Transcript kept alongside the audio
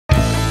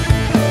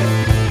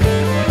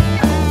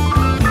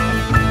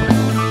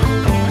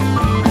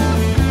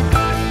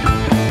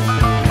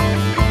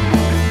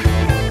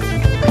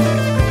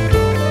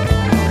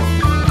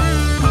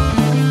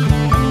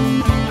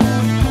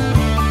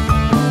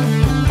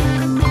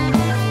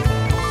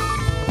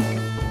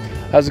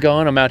How's it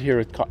going? I'm out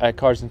here at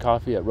Cars and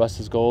Coffee at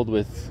Russ's Gold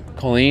with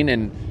Colleen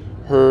and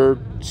her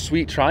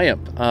sweet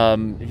Triumph.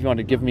 If you want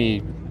to give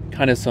me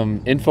kind of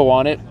some info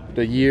on it,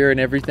 the year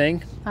and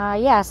everything.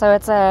 Yeah, so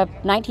it's a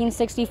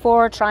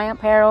 1964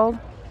 Triumph Herald.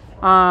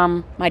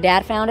 My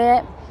dad found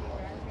it.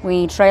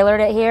 We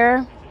trailered it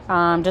here.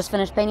 Just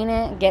finished painting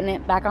it, getting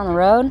it back on the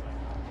road.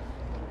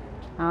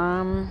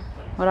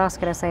 What else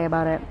could I say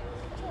about it?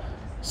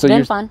 So it's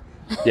been fun.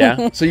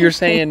 Yeah. So you're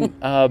saying,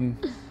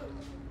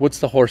 what's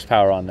the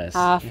horsepower on this?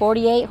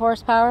 48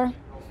 horsepower.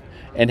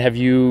 And have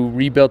you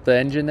rebuilt the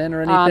engine then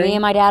or anything? Me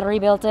and my dad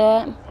rebuilt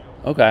it.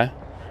 Okay.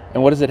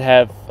 And what does it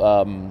have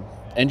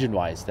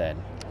engine-wise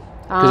then?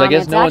 Because I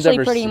guess no one's ever. It's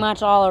actually pretty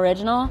much all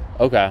original.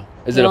 Okay.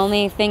 Is the it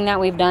only thing that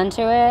we've done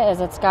to it is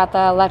it's got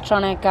the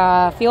electronic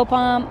fuel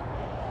pump,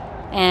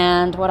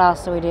 and what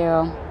else do we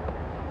do?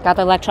 Got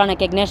the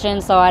electronic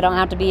ignition, so I don't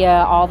have to be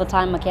a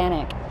all-the-time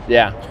mechanic.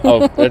 Yeah.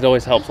 Oh, that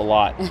always helps a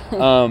lot.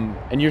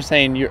 And you're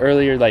saying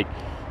earlier, like,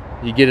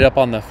 you get it up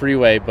on the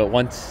freeway, but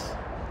once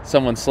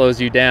someone slows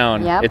you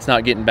down, it's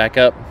not getting back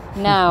up.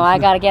 No, I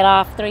got to get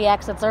off 3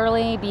 exits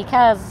early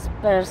because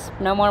there's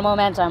no more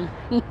momentum.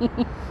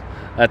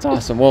 That's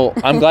awesome. Well,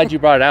 I'm glad you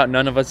brought it out.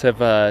 None of us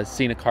have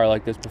seen a car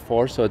like this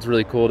before, so it's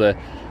really cool to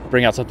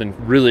bring out something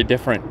really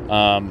different,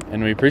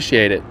 and we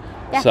appreciate it.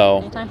 Yeah, so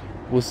anytime.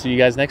 We'll see you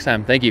guys next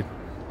time. Thank you.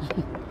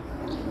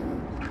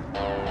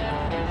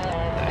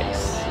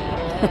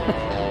 Nice.